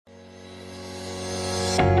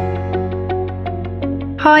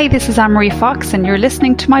Hi, this is Anne-Marie Fox, and you're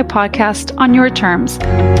listening to my podcast, On Your Terms,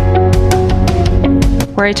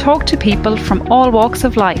 where I talk to people from all walks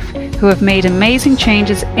of life who have made amazing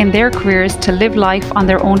changes in their careers to live life on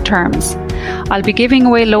their own terms. I'll be giving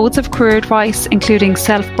away loads of career advice, including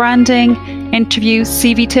self-branding, interviews,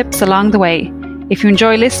 CV tips along the way. If you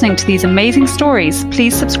enjoy listening to these amazing stories,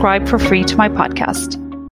 please subscribe for free to my podcast.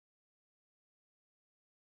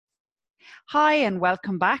 Hi, and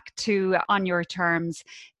welcome back to On Your Terms.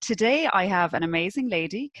 Today I have an amazing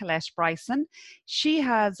lady, Colette Bryson. She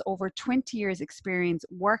has over 20 years experience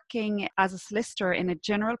working as a solicitor in a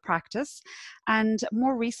general practice, and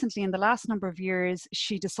more recently, in the last number of years,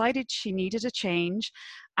 she decided she needed a change,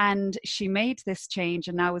 and she made this change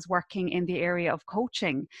and now is working in the area of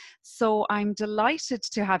coaching. So I'm delighted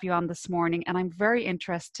to have you on this morning, and I'm very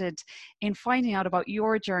interested in finding out about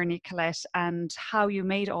your journey, Colette, and how you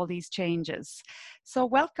made all these changes. So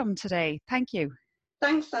welcome today. Thank you.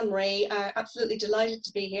 Thanks, Anne-Marie. Absolutely delighted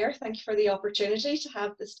to be here. Thank you for the opportunity to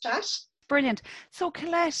have this chat. Brilliant. So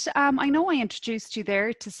Colette, I know I introduced you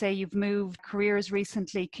there to say you've moved careers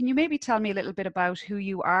recently. Can you maybe tell me a little bit about who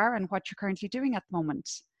you are and what you're currently doing at the moment?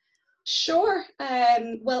 Sure.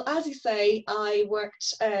 Well, as you say, I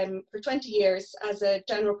worked for 20 years as a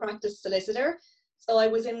general practice solicitor. So I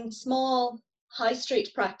was in small high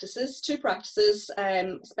street practices, two practices,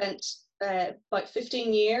 spent about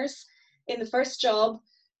 15 years in the first job,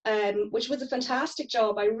 which was a fantastic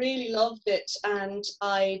job. I really loved it. And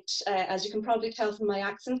as you can probably tell from my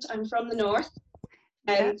accent, I'm from the north.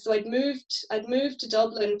 So I'd moved to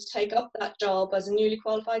Dublin to take up that job as a newly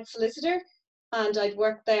qualified solicitor. And I'd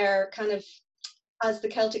worked there kind of as the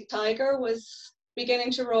Celtic Tiger was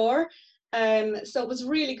beginning to roar. So it was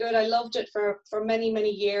really good. I loved it for many,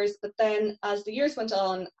 many years. But then as the years went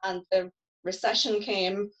on and the recession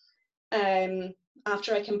came,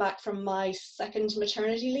 after I came back from my second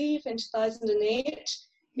maternity leave in 2008,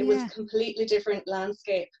 it was a completely different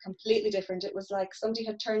landscape, completely different. It was like somebody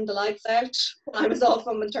had turned the lights out when I was off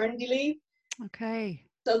on maternity leave. Okay.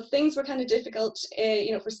 So things were kind of difficult,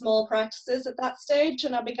 for small practices at that stage.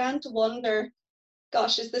 And I began to wonder,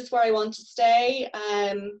 gosh, is this where I want to stay?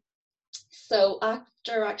 So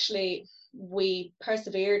after we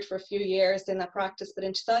persevered for a few years in that practice, but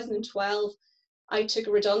in 2012, I took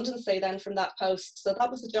a redundancy then from that post. So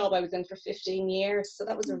that was the job I was in for 15 years. So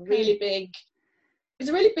that was a really big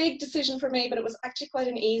decision for me, but it was actually quite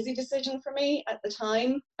an easy decision for me at the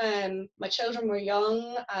time. My children were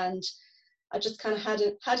young and I just kind of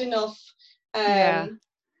had enough.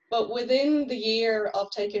 But within the year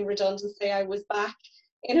of taking redundancy, I was back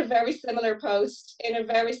in a very similar post, in a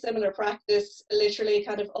very similar practice, literally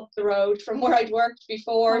kind of up the road from where I'd worked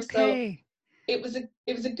before. So it was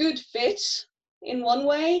a good fit in one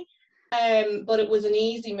way, but it was an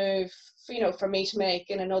easy move, for me to make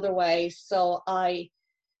in another way. So I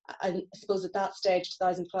suppose at that stage,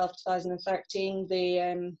 2012, 2013,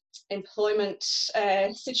 the employment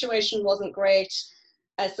situation wasn't great.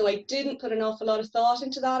 So I didn't put an awful lot of thought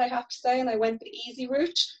into that, I have to say, and I went the easy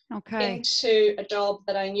route into a job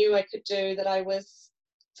that I knew I could do, that I was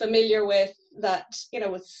familiar with, that,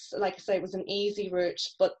 was, like I say, it was an easy route,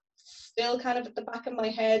 but still kind of at the back of my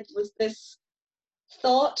head was this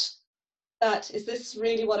thought that, is this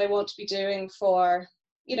really what I want to be doing for,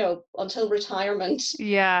 until retirement?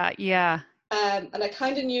 And I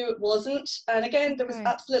kind of knew it wasn't. And again, there was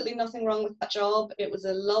absolutely nothing wrong with that job. It was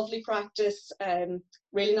a lovely practice,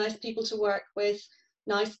 really nice people to work with,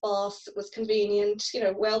 nice boss, it was convenient,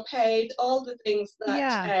 well paid, all the things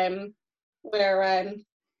that were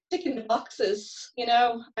ticking the boxes,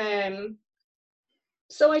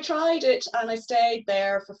 So I tried it and I stayed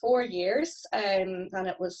there for 4 years, and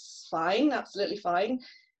it was fine, absolutely fine.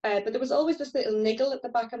 But there was always this little niggle at the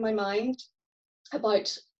back of my mind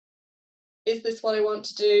about, is this what I want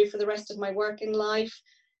to do for the rest of my working life?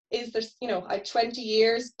 Is there, I had 20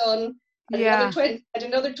 years done,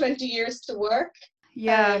 another 20 years to work.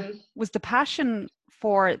 Was the passion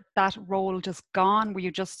for that role just gone? Were you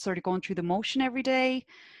just sort of going through the motion every day?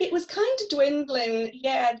 It was kind of dwindling.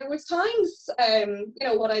 Yeah, there was times,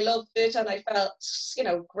 when I loved it and I felt,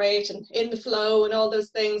 great and in the flow and all those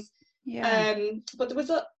things. But there was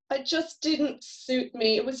it just didn't suit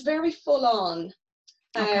me. It was very full on.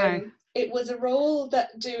 It was a role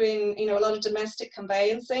that doing, a lot of domestic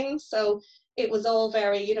conveyancing. So it was all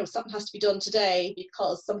very, something has to be done today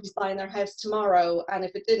because somebody's buying their house tomorrow. And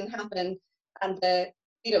if it didn't happen and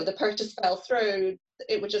the purchase fell through,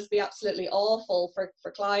 it would just be absolutely awful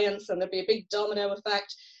for clients, and there'd be a big domino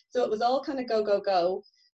effect. So it was all kind of go, go, go.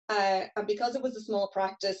 And because it was a small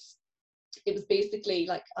practice, it was basically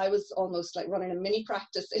like I was almost like running a mini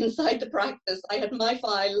practice inside the practice. I had my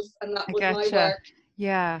files and that I was my getcha. work.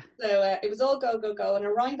 Yeah. So it was all go, go, go. And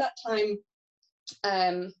around that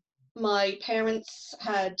time, my parents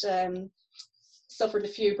had suffered a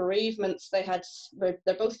few bereavements.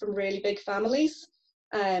 They're both from really big families.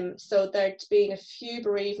 So there'd been a few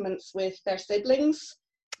bereavements with their siblings.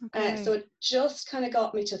 Okay. So it just kind of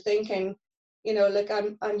got me to thinking, you know, look,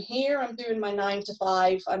 I'm here, I'm doing my 9 to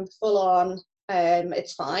 5, I'm full on,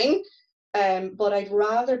 it's fine. But I'd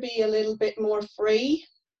rather be a little bit more free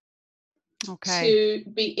Okay. to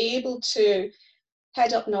be able to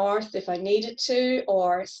head up north if I needed to,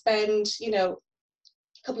 or spend, you know,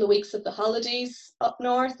 a couple of weeks of the holidays up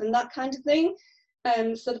north and that kind of thing.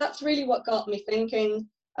 So that's really what got me thinking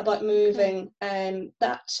about Okay. moving,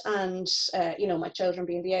 that and you know, my children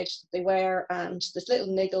being the age that they were, and this little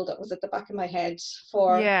niggle that was at the back of my head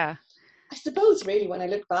for, Yeah. I suppose, really, when I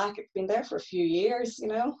look back, it's been there for a few years, you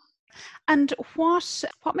know. And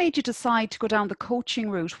what made you decide to go down the coaching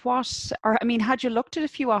route? Or I mean, had you looked at a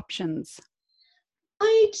few options?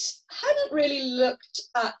 I hadn't really looked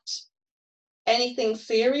at anything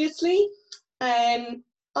seriously. Um,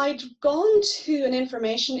 I'd gone to an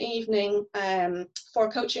information evening for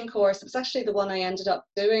a coaching course. It was actually the one I ended up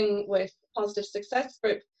doing with Positive Success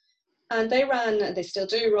Group. And they still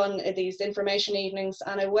do run these information evenings.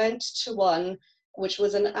 And I went to one which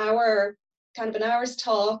was an hour, kind of an hour's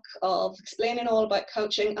talk of explaining all about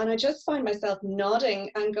coaching. And I just find myself nodding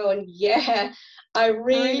and going, yeah, I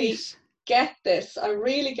really Great. get this. I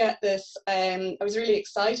really get this. I was really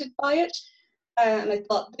excited by it. And I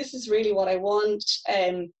thought, this is really what I want.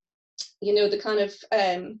 You know, the kind of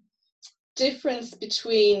difference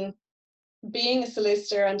between being a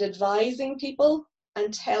solicitor and advising people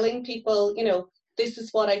and telling people, you know, this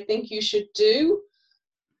is what I think you should do.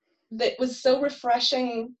 That was so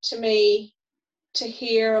refreshing to me to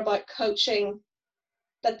hear about coaching,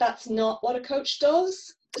 that that's not what a coach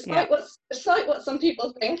does, Yeah. despite what some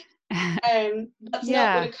people think. That's not what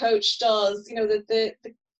Yeah. a coach does. You know, the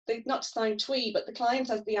not to sound twee, but the client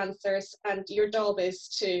has the answers, and your job is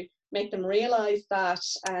to make them realize that,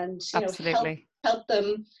 and you know, Absolutely. help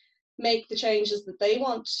them make the changes that they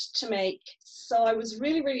want to make. So I was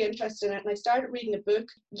really, really interested in it, and I started reading a book.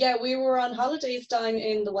 Yeah, we were on holidays down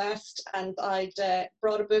in the West, and I'd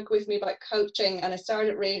brought a book with me about coaching, and I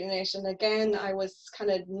started reading it. And again, I was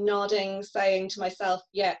kind of nodding, saying to myself,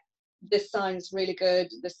 yeah, this sounds really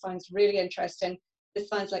good. This sounds really interesting. This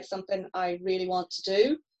sounds like something I really want to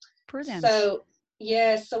do. Brilliant. So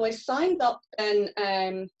yeah, so I signed up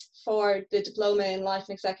then for the diploma in life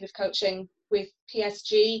and executive coaching with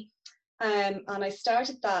PSG, and I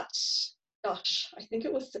started that. Gosh, I think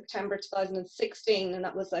it was September 2016, and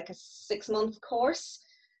that was like a 6-month course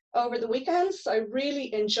over the weekends. So I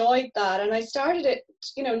really enjoyed that, and I started it,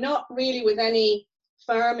 you know, not really with any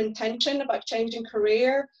firm intention about changing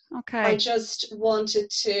career. I Okay. just wanted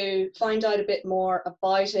to find out a bit more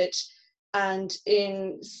about it. And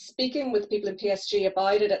in speaking with people in PSG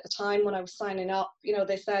about it at the time when I was signing up, you know,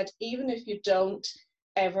 they said, even if you don't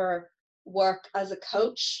ever work as a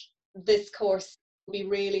coach, this course will be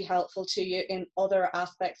really helpful to you in other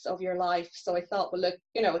aspects of your life. So I thought, well, look,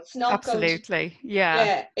 you know, it's not going to, Absolutely. Yeah.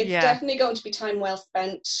 yeah, it's Yeah. definitely going to be time well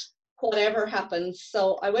spent, whatever happens.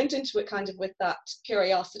 So I went into it kind of with that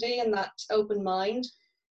curiosity and that open mind.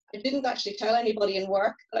 I didn't actually tell anybody in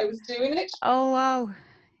work that I was doing it. Oh, wow.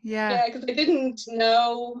 Yeah. Yeah, because I didn't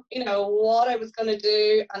know, you know, what I was going to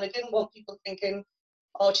do, and I didn't want people thinking,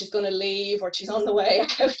 "Oh, she's going to leave," or "She's on the way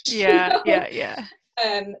out," you Yeah. know. Yeah. Yeah.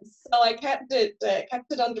 So I kept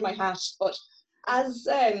it under my hat. But as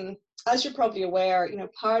um, as you're probably aware, you know,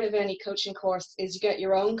 part of any coaching course is you get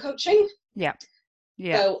your own coaching. Yeah.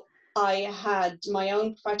 Yeah. So I had my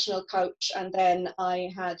own professional coach, and then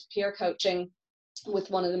I had peer coaching with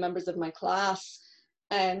one of the members of my class.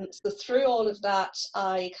 So through all of that,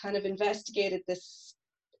 I kind of investigated this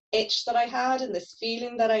itch that I had and this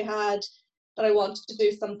feeling that I had, that I wanted to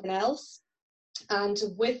do something else. And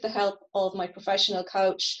with the help of my professional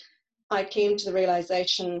coach, I came to the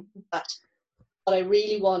realization that what I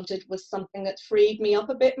really wanted was something that freed me up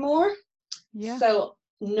a bit more. Yeah. So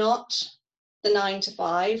not the 9 to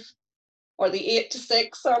 5 or the 8 to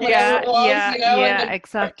 6 or whatever Yeah. it was, Yeah. you know, and Yeah.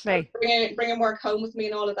 Exactly. bringing work home with me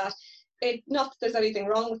and all of that. Not that there's anything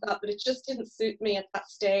wrong with that, but it just didn't suit me at that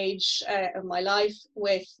stage of my life,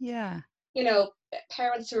 with, Yeah. you know,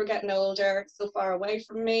 parents who were getting older, so far away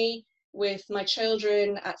from me, with my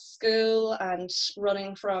children at school and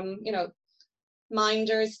running from, you know,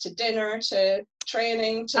 minders to dinner to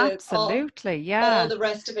training to Absolutely. all Yeah. the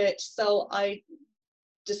rest of it. So I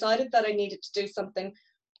decided that I needed to do something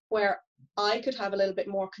where I could have a little bit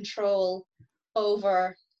more control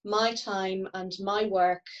over my time and my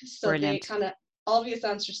work. So the Brilliant. kind of obvious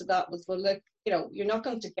answer to that was, well, look, you're not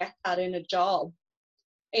going to get that in a job.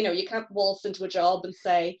 You can't waltz into a job and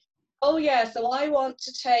say, oh yeah, so I want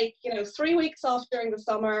to take 3 weeks off during the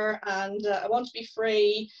summer, and I want to be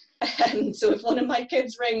free, and so if one of my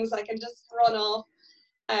kids rings I can just run off.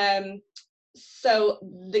 So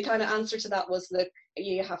the kind of answer to that was, look,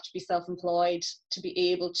 you have to be self-employed to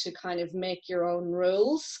be able to kind of make your own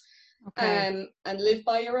rules. Okay. And live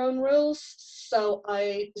by your own rules. So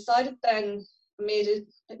I decided then,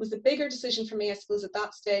 it was a bigger decision for me, I suppose, at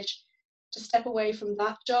that stage, to step away from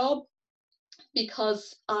that job,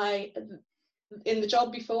 because in the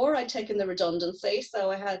job before, I'd taken the redundancy, so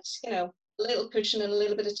I had a little cushion and a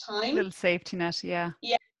little bit of time. Little safety net, yeah.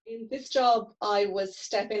 Yeah, in this job I was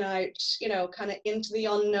stepping out, kind of into the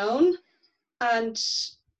unknown, and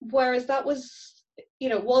whereas that was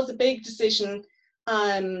a big decision,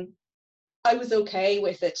 I was okay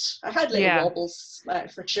with it. I had little Yeah. wobbles,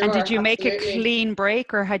 for sure. And did you make a Absolutely. clean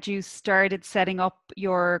break, or had you started setting up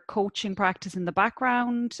your coaching practice in the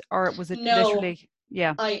background, or was it No, literally,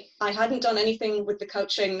 yeah, I hadn't done anything with the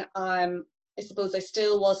coaching. I suppose I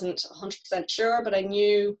still wasn't 100% sure, but I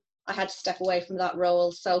knew I had to step away from that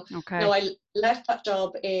role. So no, okay. I left that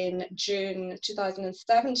job in June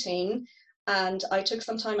 2017, and I took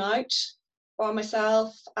some time out for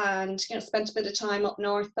myself, and spent a bit of time up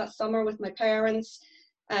north that summer with my parents.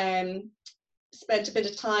 Spent a bit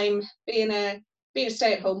of time being a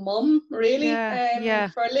stay-at-home mum, really, Yeah, yeah.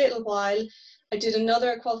 for a little while. I did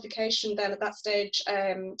another qualification then at that stage.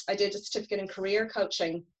 I did a certificate in career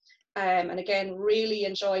coaching, and again, really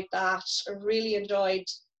enjoyed that. I really enjoyed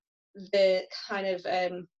the kind of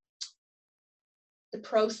the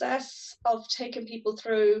process of taking people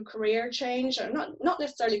through career change, or not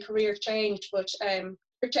necessarily career change, but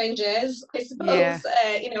career changes, I Yeah. suppose.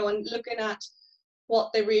 And looking at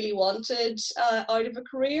what they really wanted out of a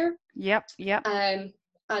career. Yep, yep. And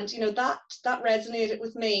that resonated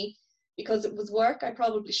with me, because it was work I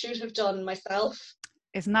probably should have done myself.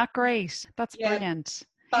 Isn't that great? That's Yeah, brilliant.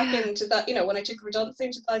 back Yeah. into that, when I took redundancy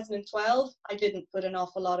in 2012, I didn't put an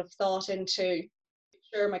awful lot of thought into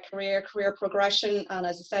sure my career progression. And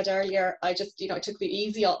as I said earlier, I just, I took the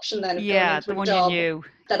easy option then of going Yeah, into the a one you job knew.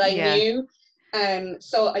 that I Yeah. knew.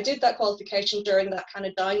 So I did that qualification during that kind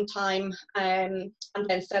of downtime, and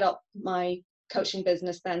then set up my coaching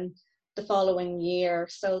business then the following year.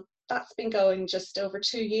 So that's been going just over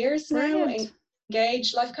 2 years now. Brilliant.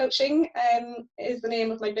 Engage Life Coaching is the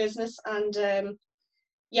name of my business. And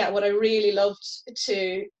yeah, what I really loved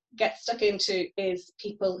to get stuck into is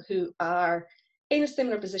people who are in a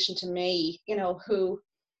similar position to me, who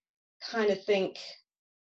kind of think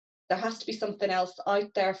there has to be something else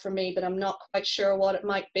out there for me, but I'm not quite sure what it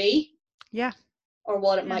might be Yeah. or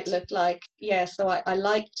what it might Brilliant. look like. Yeah, so I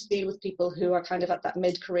like to deal with people who are kind of at that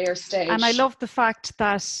mid-career And I stage. love the fact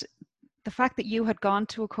that you had gone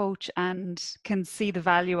to a coach and can see the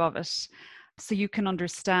value of it, so you can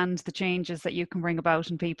understand the changes that you can bring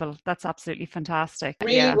about in people. That's absolutely fantastic. It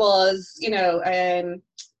really Yeah. was,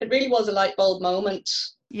 it really was a light bulb moment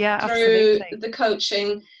Yeah, through absolutely. the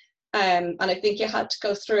coaching. And I think you had to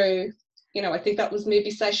go through, I think that was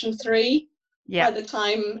maybe session 3 Yeah. by the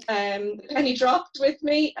time the penny dropped with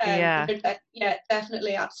me. Yeah. Yeah,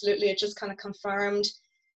 definitely, absolutely. It just kind of confirmed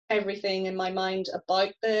everything in my mind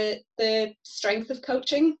about the strength of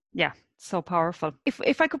coaching. Yeah. So powerful.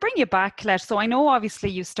 If I could bring you back, Colette, so I know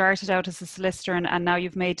obviously you started out as a solicitor and now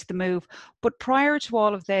you've made the move, but prior to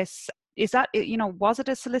all of this, is that, was it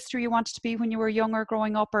a solicitor you wanted to be when you were younger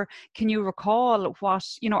growing up, or can you recall what,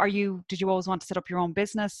 did you always want to set up your own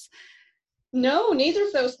business? No, neither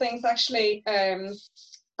of those things actually.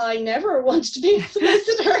 I never wanted to be a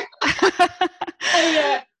solicitor.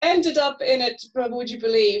 I ended up in it, would you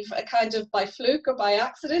believe, kind of by fluke or by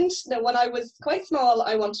accident. Now, when I was quite small,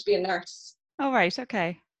 I wanted to be a nurse. Oh, right.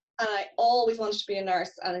 Okay. And I always wanted to be a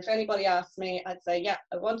nurse. And if anybody asked me, I'd say, yeah,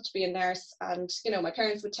 I wanted to be a nurse. And, my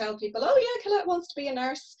parents would tell people, oh, yeah, Colette wants to be a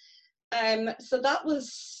nurse. So that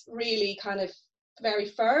was really kind of very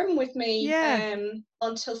firm with me Yeah.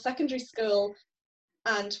 until secondary school.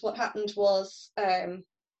 And what happened was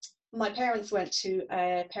my parents went to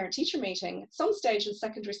a parent-teacher meeting at some stage in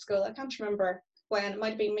secondary school. I can't remember when. It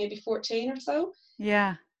might have been maybe 14 or so.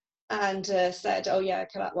 Yeah. And said, oh yeah,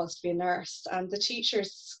 Colette wants to be a nurse. And the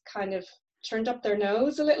teachers kind of turned up their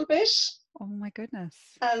nose a little bit Oh my goodness.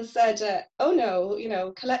 and said, oh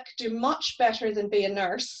no, Colette could do much better than be a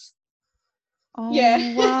nurse. Yeah.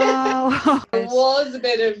 Oh, wow. There was a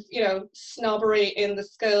bit of, snobbery in the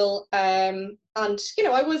school. And,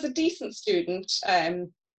 I was a decent student.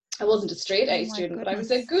 I wasn't a straight Oh A my student, but I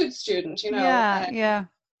was a goodness. good student, you know. Yeah, yeah,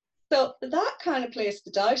 So that kind of placed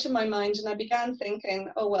the doubt in my mind, and I began thinking,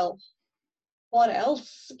 oh, well, what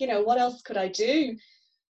else? You know, what else could I do?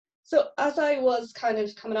 So as I was kind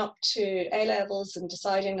of coming up to A levels and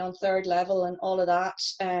deciding on third level and all of that,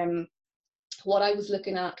 what I was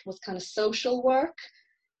looking at was kind of social work,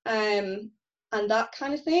 and that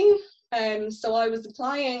kind of thing. So I was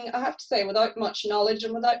applying, I have to say, without much knowledge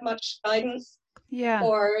and without much guidance yeah.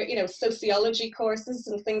 for, you know, sociology courses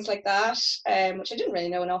and things like that, which I didn't really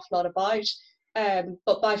know an awful lot about.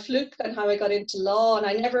 But by fluke, then how I got into law, and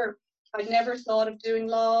I never thought of doing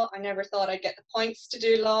law. I never thought I'd get the points to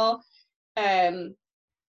do law. Um,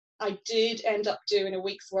 I did end up doing a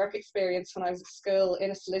week's work experience when I was at school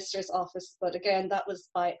in a solicitor's office, but again, that was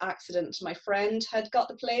by accident. My friend had got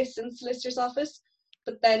the place in the solicitor's office,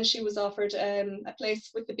 but then she was offered a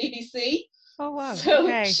place with the BBC. Oh wow. So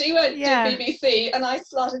Okay. she went to Yeah. BBC and I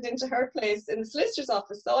slotted into her place in the solicitor's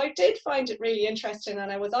office. So I did find it really interesting,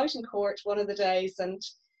 and I was out in court one of the days, and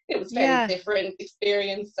it was very Yeah. different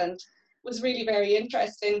experience and was really very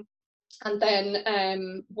interesting. And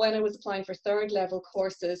then when I was applying for third level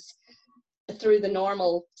courses through the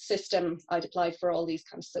normal system, I'd applied for all these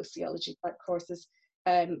kind of sociology type courses.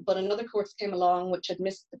 But another course came along which had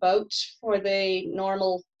missed the boat for the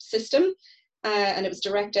normal system, and it was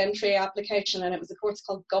direct entry application, and it was a course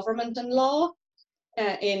called Government and Law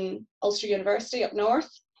in Ulster University up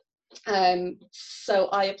north. So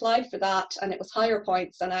I applied for that, and it was higher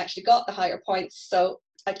points, and I actually got the higher points. So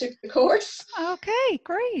I took the course. Okay,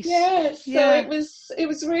 great. Yeah, so Yeah. it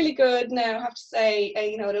was really good. Now I have to say,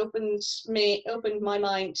 you know, it opened my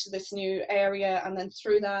mind to this new area, and then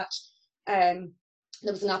through that, um,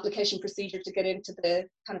 there was an application procedure to get into the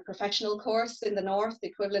kind of professional course in the north, the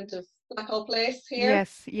equivalent of Blackhall Place here.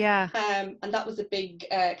 Yes, yeah. And that was a big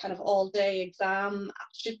kind of all-day exam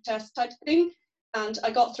aptitude test type thing. And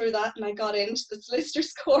I got through that, and I got into the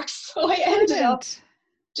solicitor's course. So I ended up Brilliant.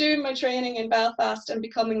 doing my training in Belfast and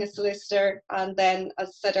becoming a solicitor. And then, as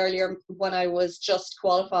I said earlier, when I was just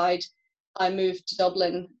qualified, I moved to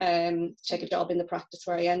Dublin to take a job in the practice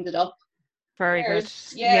where I ended up. Very good.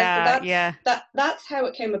 Years. Yeah, so Yeah, yeah. that's how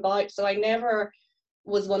it came about. So I never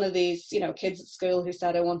was one of these, you know, kids at school who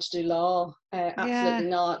said I want to do law. Yeah. Absolutely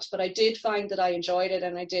not. But I did find that I enjoyed it,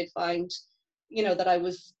 and I did find, you know, that I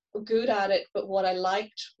was good at it. But what I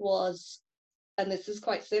liked was, and this is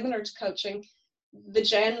quite similar to coaching, the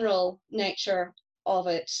general nature of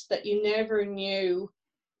it, that you never knew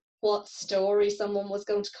what story someone was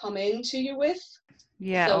going to come into you with.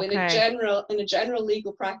 Yeah, So okay. in a general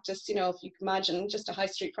legal practice, you know, if you can imagine just a high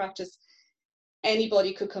street practice,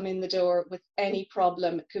 anybody could come in the door with any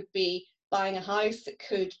problem. It could be buying a house, it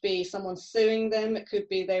could be someone suing them, it could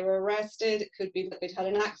be they were arrested, it could be that they'd had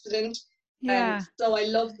an accident. Yeah. So I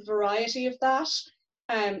love the variety of that.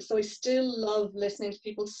 So I still love listening to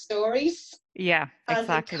people's stories Yeah, as a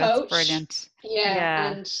exactly. That's coach. brilliant. Yeah,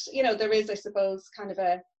 Yeah, and you know, there is, I suppose, kind of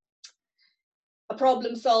a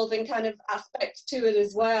problem solving kind of aspect to it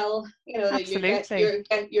as well. You know, that absolutely. you're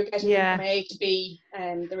getting them from Yeah. A to B,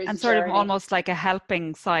 and there is And a sort of journey. almost like a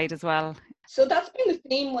helping side as well. So that's been the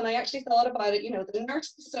theme when I actually thought about it. You know, the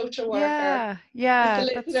nurse, the social worker, Yeah, the yeah, that's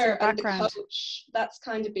solicitor, your and the background. coach. That's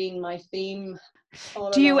kind of been my theme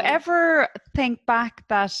all Do you along. ever think back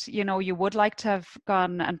that, you know, you would like to have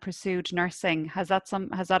gone and pursued nursing? Has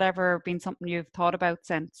that ever been something you've thought about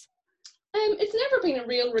since? It's never been a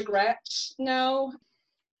real regret. No,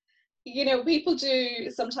 you know, people do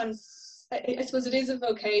sometimes. I suppose it is a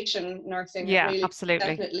vocation, nursing. It Yeah, really absolutely.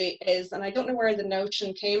 definitely is, and I don't know where the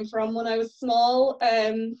notion came from when I was small.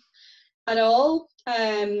 At all.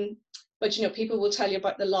 But you know, people will tell you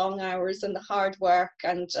about the long hours and the hard work,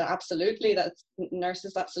 and absolutely, that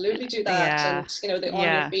nurses absolutely do that, Yeah, and you know, the on your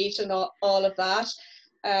yeah. feet and all of that.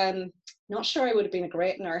 Not sure I would have been a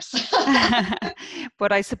great nurse.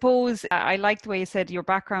 But I suppose I like the way you said your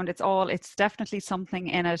background. It's definitely something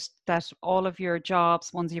in it that all of your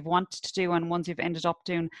jobs, ones you've wanted to do and ones you've ended up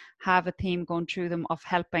doing, have a theme going through them of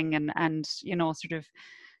helping and you know, sort of,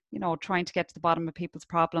 you know, trying to get to the bottom of people's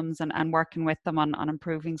problems and working with them on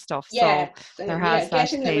improving stuff. So Yes, there and yeah, has that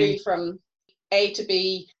getting them theme. really from A to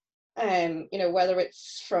B. You know, whether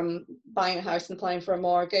it's from buying a house and applying for a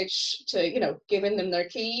mortgage to, you know, giving them their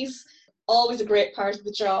keys. Always a great part of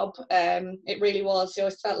the job. It really was. You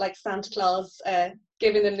always felt like Santa Claus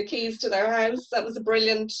giving them the keys to their house. That was a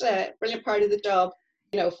brilliant part of the job.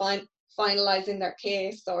 You know, finalizing their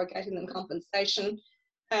case or getting them compensation.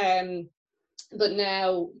 Um, but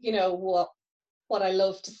now, you know, what I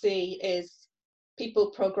love to see is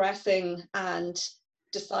people progressing and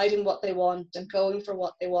deciding what they want and going for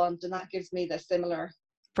what they want, and that gives me the similar.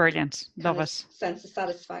 Brilliant. kind Love of it. sense of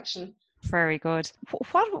satisfaction. Very good.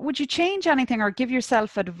 What would you change anything or give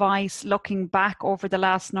yourself advice looking back over the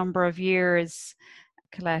last number of years,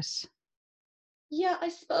 Colette? Yeah, I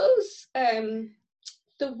suppose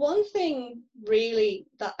the one thing really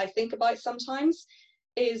that I think about sometimes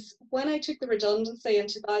is when I took the redundancy in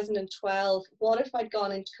 2012, what if I'd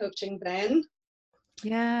gone into coaching then?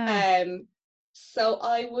 Yeah. So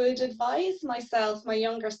I would advise myself, my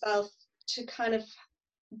younger self, to kind of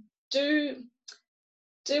do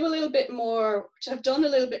a little bit more, to have done a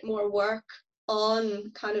little bit more work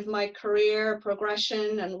on kind of my career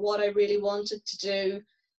progression and what I really wanted to do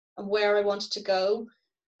and where I wanted to go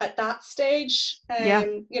at that stage. Yeah.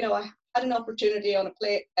 You know, I had an opportunity on a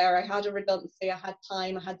plate there. I had a redundancy, I had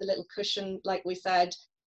time, I had the little cushion, like we said.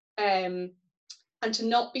 And to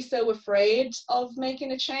not be so afraid of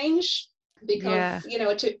making a change, because Yeah. you know,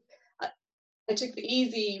 I took the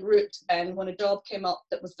easy route then when a job came up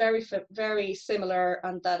that was very similar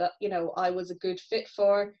and that you know, I was a good fit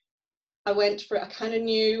for. I went for it. I kind of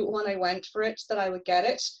knew when I went for it that I would get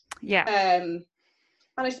it. Yeah.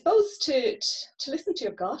 And I suppose to listen to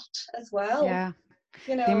your gut as well. Yeah.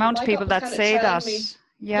 You The know, amount of my gut people was that kind of say telling that, me,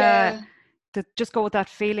 yeah, yeah, that just go with that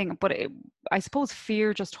feeling. But I suppose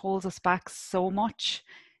fear just holds us back so much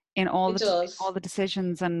in it all does. the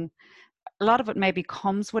decisions, and a lot of it maybe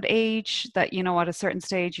comes with age, that you know at a certain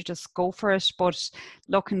stage you just go for it. But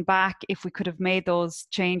looking back, if we could have made those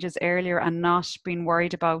changes earlier and not been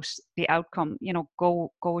worried about the outcome, you know, go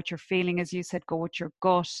with your feeling, as you said, go with your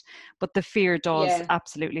gut. But the fear does Yeah,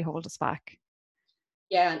 absolutely hold us back.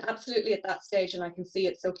 yeah, and absolutely at that stage, and I can see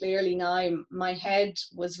it so clearly now. My head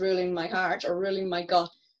was ruling my heart or ruling my gut,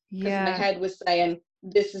 because my Yeah. head was saying,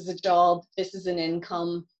 "This is a job. This is an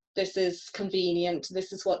income. This is convenient.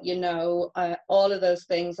 This is what you know." All of those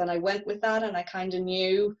things, and I went with that, and I kind of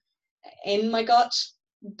knew in my gut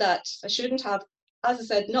that I shouldn't have. As I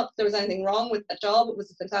said, not that there was anything wrong with that job. It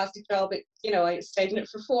was a fantastic job. It, you know, I stayed in it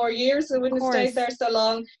for 4 years. So I Of wouldn't have stayed course. there so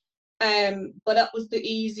long. But that was the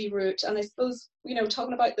easy route. And I suppose, you know,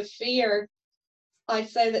 talking about the fear, I'd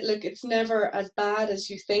say that look, it's never as bad as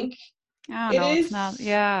you think Oh it no, it's is. not.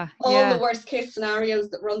 Yeah, All the yeah. worst case scenarios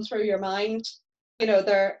that run through your mind, you know,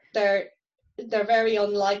 they're very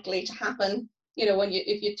unlikely to happen. You know, when you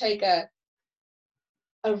if you take a,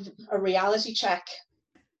 a reality check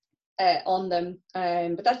on them.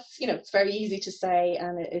 But that's, you know, it's very easy to say,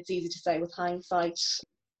 and it's easy to say with hindsight.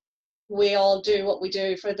 We all do what we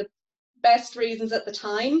do for the best reasons at the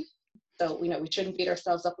time. So, you know, we shouldn't beat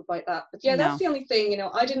ourselves up about that. But yeah, that's No. the only thing, you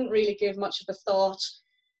know, I didn't really give much of a thought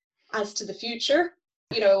as to the future.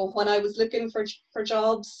 You know, when I was looking for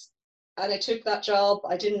jobs and I took that job,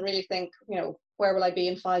 I didn't really think, you know, where will I be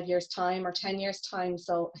in 5 years' time or 10 years' time?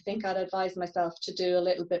 So I think I'd advise myself to do a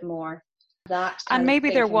little bit more that And kind of maybe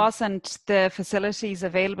there thinking. wasn't the facilities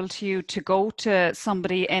available to you to go to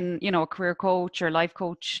somebody in, you know, a career coach or life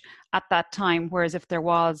coach at that time. Whereas if there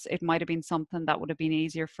was, it might have been something that would have been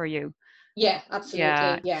easier for you. Yeah, Yeah.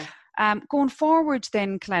 absolutely. Yeah. Going forward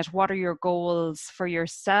then, Colette, what are your goals for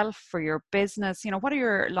yourself, for your business? You know, what are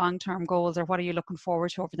your long-term goals, or what are you looking forward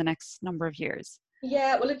to over the next number of years?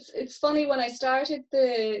 Yeah, well, it's funny, when I started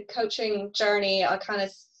the coaching journey, I kind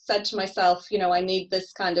of said to myself, you know, I need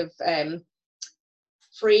this kind of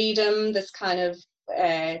freedom, this kind of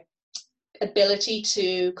uh, ability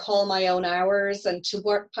to call my own hours and to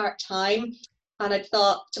work part time. And I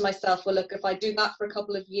thought to myself, well, look, if I do that for a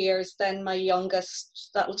couple of years, then my youngest,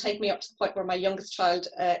 that will take me up to the point where my youngest child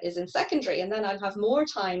is in secondary, and then I'll have more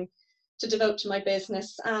time to devote to my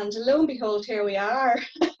business. And lo and behold, here we are.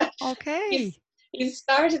 he's Okay. he's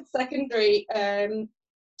started secondary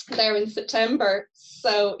there in September.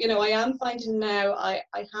 So, you know, I am finding now I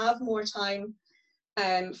have more time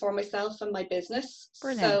for myself and my business. So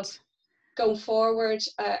Brilliant. going forward,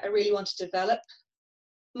 I really want to develop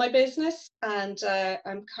my business, and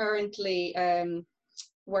I'm currently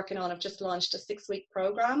working on. I've just launched a 6-week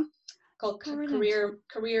program called Brilliant.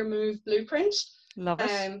 Career Move Blueprint. Love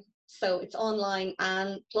it. So it's online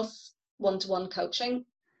and plus one-to-one coaching,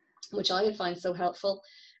 which I would find so helpful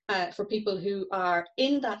for people who are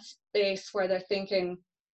in that space where they're thinking,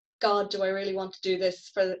 God, do I really want to do this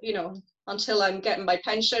for, you know, until I'm getting my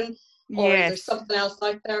pension? Or is there Yes. something else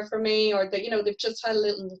out there for me? Or that, you know, they've just had a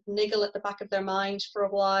little niggle at the back of their mind for a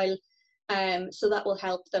while. So that will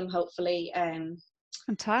help them hopefully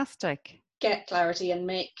Fantastic. get clarity and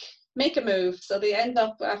make a move. So they end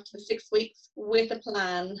up after the 6 weeks with a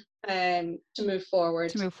plan to move forward.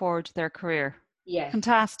 To move forward to their career. Yeah.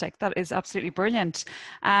 Fantastic. That is absolutely brilliant.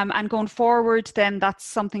 And going forward, then that's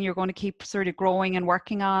something you're going to keep sort of growing and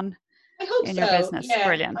working on I hope in your so. business. Yeah,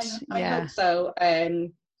 Brilliant. I Yeah. hope so.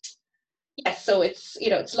 yes, so it's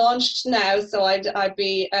launched now. So I'd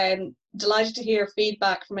be delighted to hear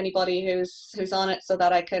feedback from anybody who's on it, so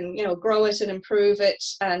that I can grow it and improve it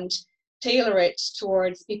and tailor it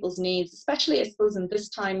towards people's needs, especially I suppose in this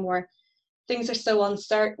time where things are so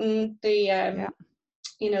uncertain. Yeah.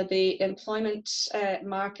 The employment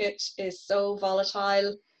market is so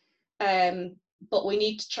volatile, but we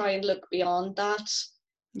need to try and look beyond that,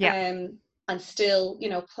 Yeah. and still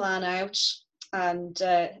plan out, and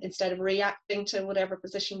instead of reacting to whatever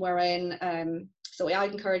position we're in. So I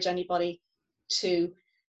encourage anybody to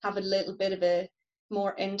have a little bit of a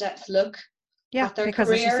more in-depth look Yeah, at their because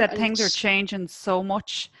as you career. said, And things are changing so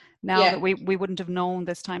much now yeah, that we wouldn't have known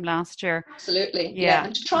this time last year. absolutely, yeah, Yeah,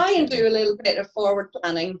 and to try and absolutely. do a little bit of forward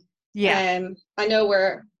planning. Yeah, I know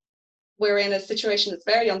we're in a situation that's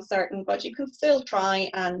very uncertain, but you can still try,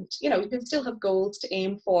 and you can still have goals to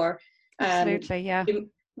aim for. absolutely. Yeah.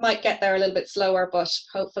 You might get there a little bit slower, but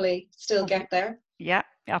hopefully still Hopefully. get there. Yeah,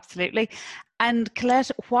 absolutely. And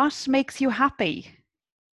Colette, what makes you happy?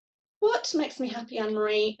 What makes me happy, Anne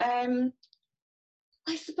Marie?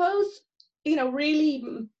 I suppose,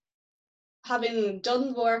 really having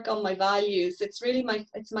done work on my values, it's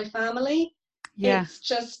my family. Yeah. It's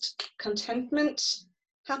just contentment,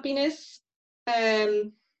 happiness,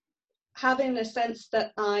 um, having a sense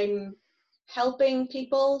that I'm helping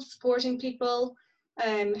people, supporting people,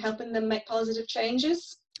 helping them make positive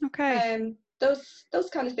changes. Okay. Those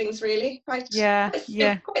kind of things, really. Yeah,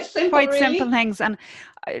 yeah. Quite simple, Quite simple really. things, and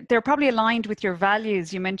they're probably aligned with your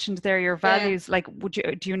values. You mentioned there your Yeah. values. Like,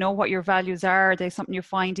 do you know what your values are? Are they something you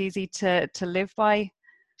find easy to live by?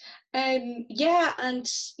 Yeah, and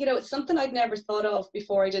it's something I'd never thought of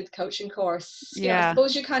before I did the coaching course. I Yeah,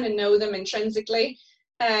 suppose you kind of know them intrinsically,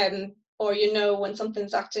 or when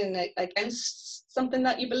something's acting against something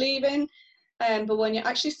that you believe in. But when you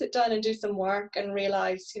actually sit down and do some work and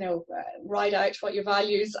realize, write out what your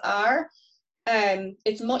values are,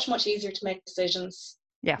 it's much, much easier to make decisions.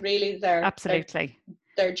 yeah, Really, they're absolutely.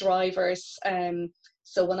 drivers.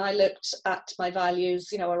 So when I looked at my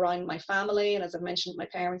values, around my family, and as I mentioned, my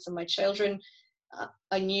parents and my children,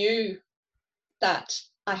 I knew that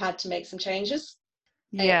I had to make some changes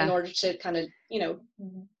in Yeah. order to kind of,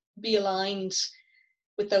 be aligned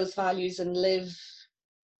with those values and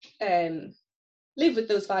um, live with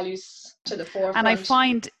those values to the And I forefront.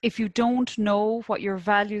 find if you don't know what your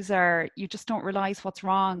values are, you just don't realize what's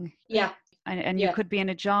wrong. Yeah, And you yeah. could be in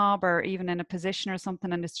a job or even in a position or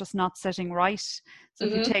something, and it's just not sitting right. So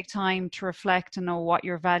if you Hmm. take time to reflect and know what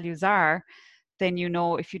your values are, then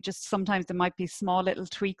if you just sometimes there might be small little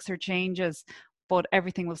tweaks or changes, but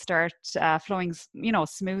everything will start flowing,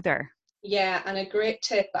 smoother. Yeah, and a great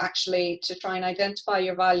tip actually to try and identify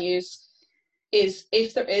your values is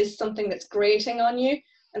if there is something that's grating on you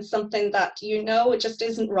and something that it just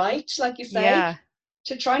isn't right, like you say, Yeah,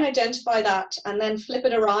 to try and identify that and then flip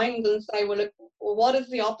it around and say, well, look, what is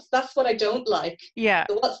the opposite? That's what I don't like. yeah.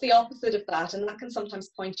 So what's the opposite of that? And that can sometimes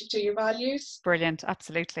point you to your values. Brilliant.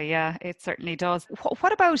 Absolutely. Yeah, it certainly does.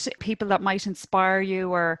 What about people that might inspire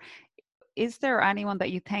you, or is there anyone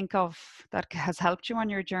that you think of that has helped you on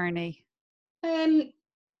your journey? Um,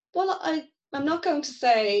 well, I'm not going to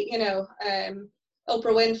say,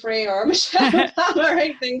 Oprah Winfrey or Michelle Obama or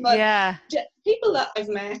anything, but Yeah, people that I've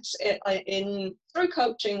met through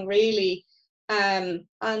coaching, really, and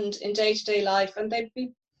in day-to-day life, and they'd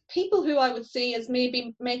be people who I would see as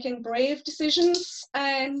maybe making brave decisions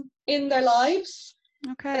in their lives,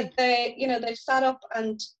 okay. that they've sat up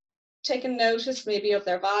and taken notice maybe of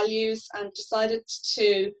their values and decided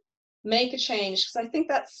to make a change, because I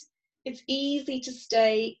think it's easy to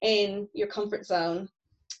stay in your comfort zone.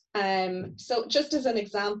 So just as an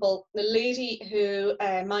example, the lady who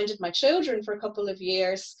minded my children for a couple of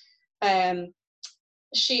years, um,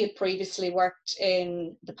 she had previously worked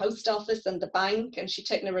in the post office and the bank, and she'd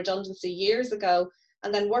taken a redundancy years ago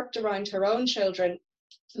and then worked around her own children,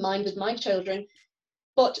 minded my children.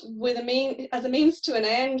 But as a means to an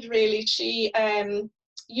end, really, she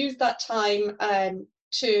used that time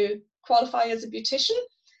to qualify as a beautician.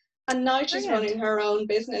 And now she's Brilliant. running her own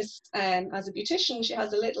business as a beautician. She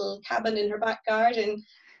has a little cabin in her back garden.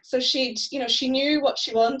 So she knew what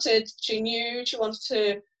she wanted. She knew she wanted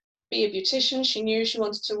to be a beautician. She knew she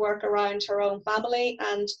wanted to work around her own family.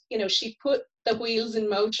 And, she put the wheels in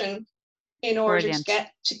motion in order to Brilliant.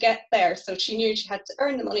 get there. So she knew she had to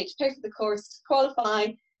earn the money to pay for the course, to qualify.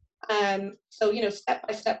 So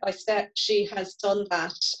step by step, she has done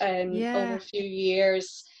that over Yeah, a few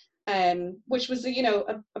years, which was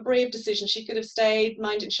a brave decision. She could have stayed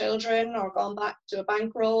minding children or gone back to a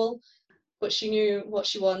bank role, but she knew what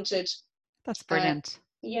she wanted. that's Uh, brilliant.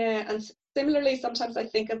 yeah, and similarly, sometimes I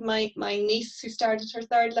think of my niece who started her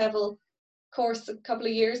third level course a couple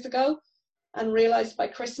of years ago and realized by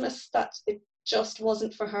Christmas that it just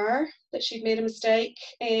wasn't for her, that she'd made a mistake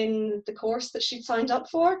in the course that she'd signed up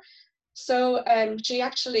for. So she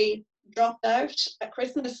actually dropped out at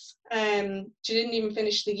Christmas. She didn't even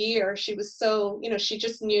finish the year. She was so, she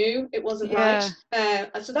just knew it wasn't right.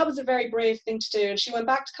 And so that was a very brave thing to do. And she went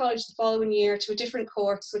back to college the following year to a different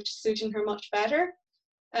course, which is suiting her much better.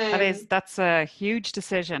 That's a huge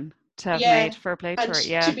decision to have Yeah, made. Fair play to and her. to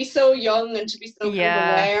Yeah. be so young and to be so kind of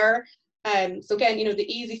Yeah. aware. So again,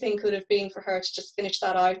 the easy thing could have been for her to just finish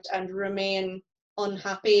that out and remain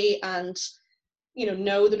unhappy and,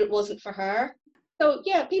 know that it wasn't for her. So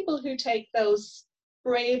yeah, people who take those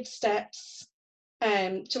brave steps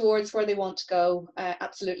towards where they want to go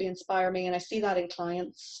absolutely inspire me. And I see that in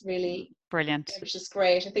clients really. Brilliant. Which is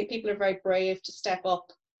great. I think people are very brave to step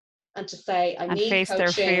up and to say, I need face coaching.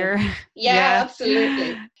 Their fear. Yeah,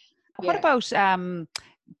 absolutely. What about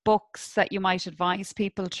books that you might advise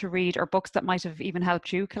people to read, or books that might have even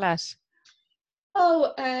helped you, Colette?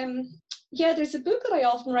 Oh, yeah, there's a book that I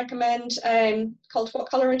often recommend called What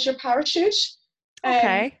Colour is Your Parachute?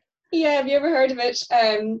 Okay. Yeah, have you ever heard of it?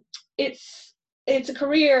 It's a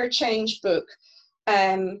career change book.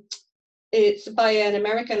 It's by an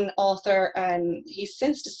American author, and he's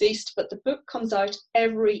since deceased, but the book comes out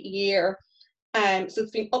every year. So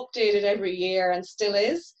it's been updated every year and still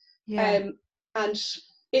is. Yeah. And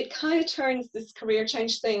it kind of turns this career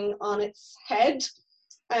change thing on its head.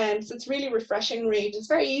 So it's really refreshing read. It's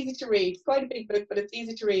very easy to read. It's quite a big book, but it's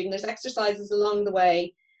easy to read. And there's exercises along the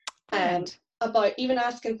way about even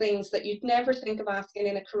asking things that you'd never think of asking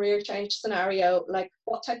in a career change scenario, like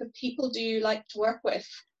what type of people do you like to work with?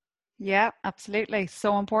 Yeah, absolutely.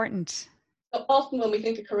 So important. So often when we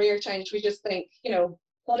think of career change, we just think,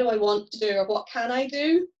 what do I want to do, or what can I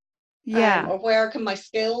do? Yeah. Or where can my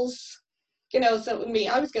skills, so with me,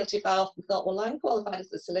 I was guilty of that. I often thought, well, I'm qualified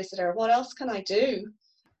as a solicitor. What else can I do?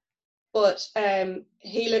 But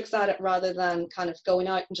he looks at it rather than kind of going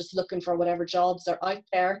out and just looking for whatever jobs are out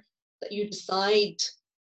there, that you decide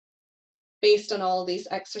based on all these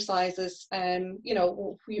exercises,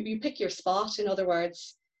 you pick your spot, in other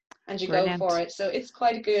words, and you Brilliant. go for it. So it's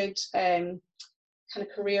quite a good kind of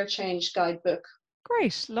career change guidebook.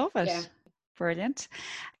 Great, love it. Yeah. Brilliant.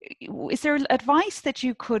 Is there advice that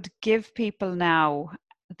you could give people now,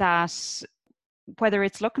 that whether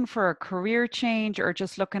it's looking for a career change or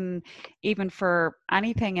just looking even for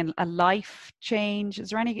anything in a life change, is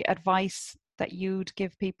there any advice that you'd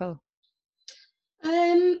give people?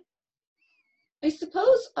 I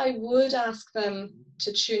suppose I would ask them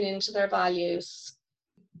to tune into their values.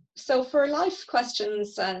 So for life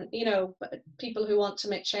questions and, people who want to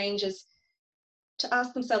make changes, to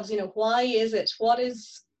ask themselves, why is it? What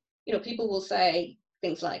is, people will say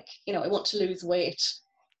things like, I want to lose weight,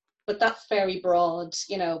 but that's very broad,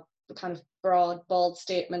 the kind of broad, bald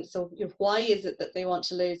statement. So why is it that they want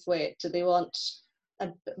to lose weight? Do they want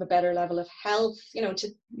a better level of health?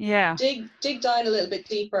 To dig down a little bit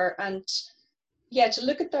deeper, and to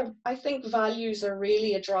look at I think values are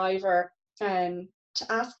really a driver.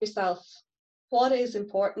 To ask yourself, what is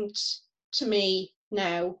important to me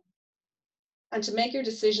now? And to make your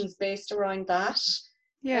decisions based around that.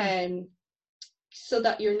 So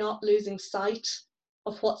that you're not losing sight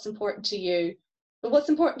of what's important to you. But what's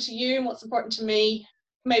important to you and what's important to me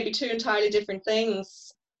may be two entirely different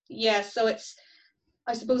things. So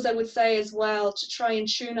I suppose I would say as well, to try and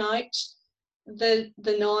tune out the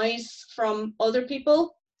noise from other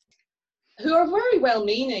people who are very well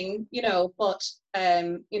meaning, but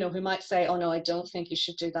who might say, oh no, I don't think you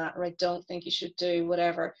should do that, or I don't think you should do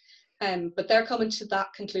whatever. But they're coming to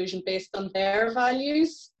that conclusion based on their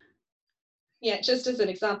values. Just as an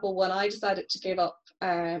example, when I decided to give up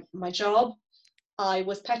my job, I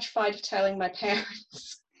was petrified of telling my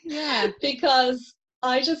parents. Because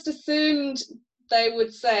I just assumed they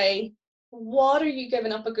would say, what are you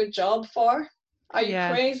giving up a good job for? Are you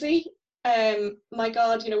crazy? My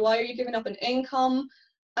God, why are you giving up an income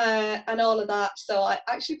and all of that? So I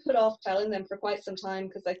actually put off telling them for quite some time,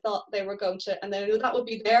 because I thought they were going to, and then that would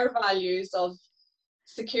be their values of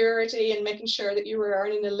security and making sure that you were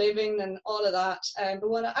earning a living and all of that. But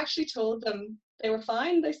when I actually told them, they were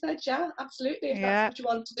fine. They said, yeah, absolutely, if that's what you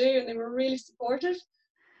want to do. And they were really supportive.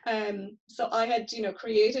 So I had,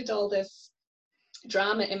 created all this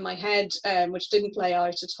drama in my head, which didn't play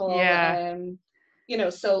out at all.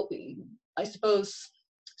 So I suppose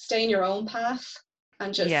stay in your own path,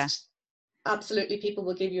 and just absolutely, people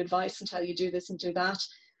will give you advice and tell you do this and do that.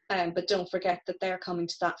 But don't forget that they're coming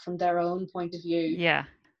to that from their own point of view.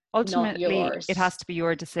 Ultimately, not yours. it has to be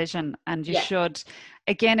your decision, and you Yeah. should,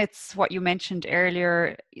 again, it's what you mentioned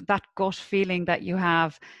earlier, that gut feeling that you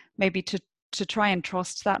have, maybe to try and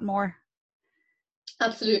trust that more.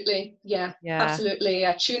 Absolutely. Yeah. Absolutely.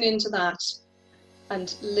 Tune into that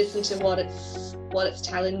and listen to what it's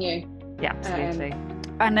telling you. Yeah, absolutely.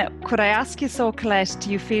 And could I ask you, so Colette,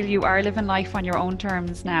 do you feel you are living life on your own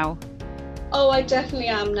terms now? Oh, I definitely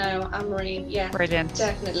am now, Anne-Marie. Yeah. Brilliant.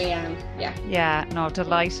 Definitely am. Yeah. Yeah, no,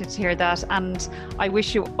 delighted to hear that. And I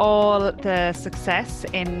wish you all the success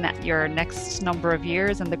in your next number of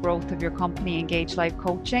years and the growth of your company, Engage Life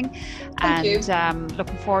Coaching. Thank you.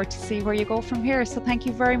 Looking forward to see where you go from here. So thank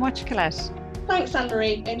you very much, Colette. Thanks,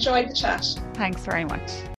 Anne-Marie. Enjoyed the chat. Thanks very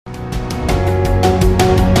much.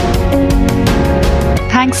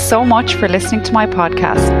 Thanks so much for listening to my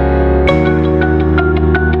podcast.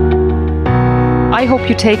 I hope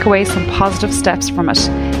you take away some positive steps from it.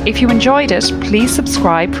 If you enjoyed it, please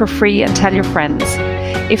subscribe for free and tell your friends.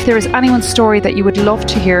 If there is anyone's story that you would love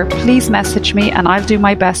to hear, please message me and I'll do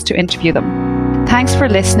my best to interview them. Thanks for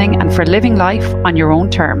listening and for living life on your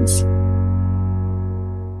own terms.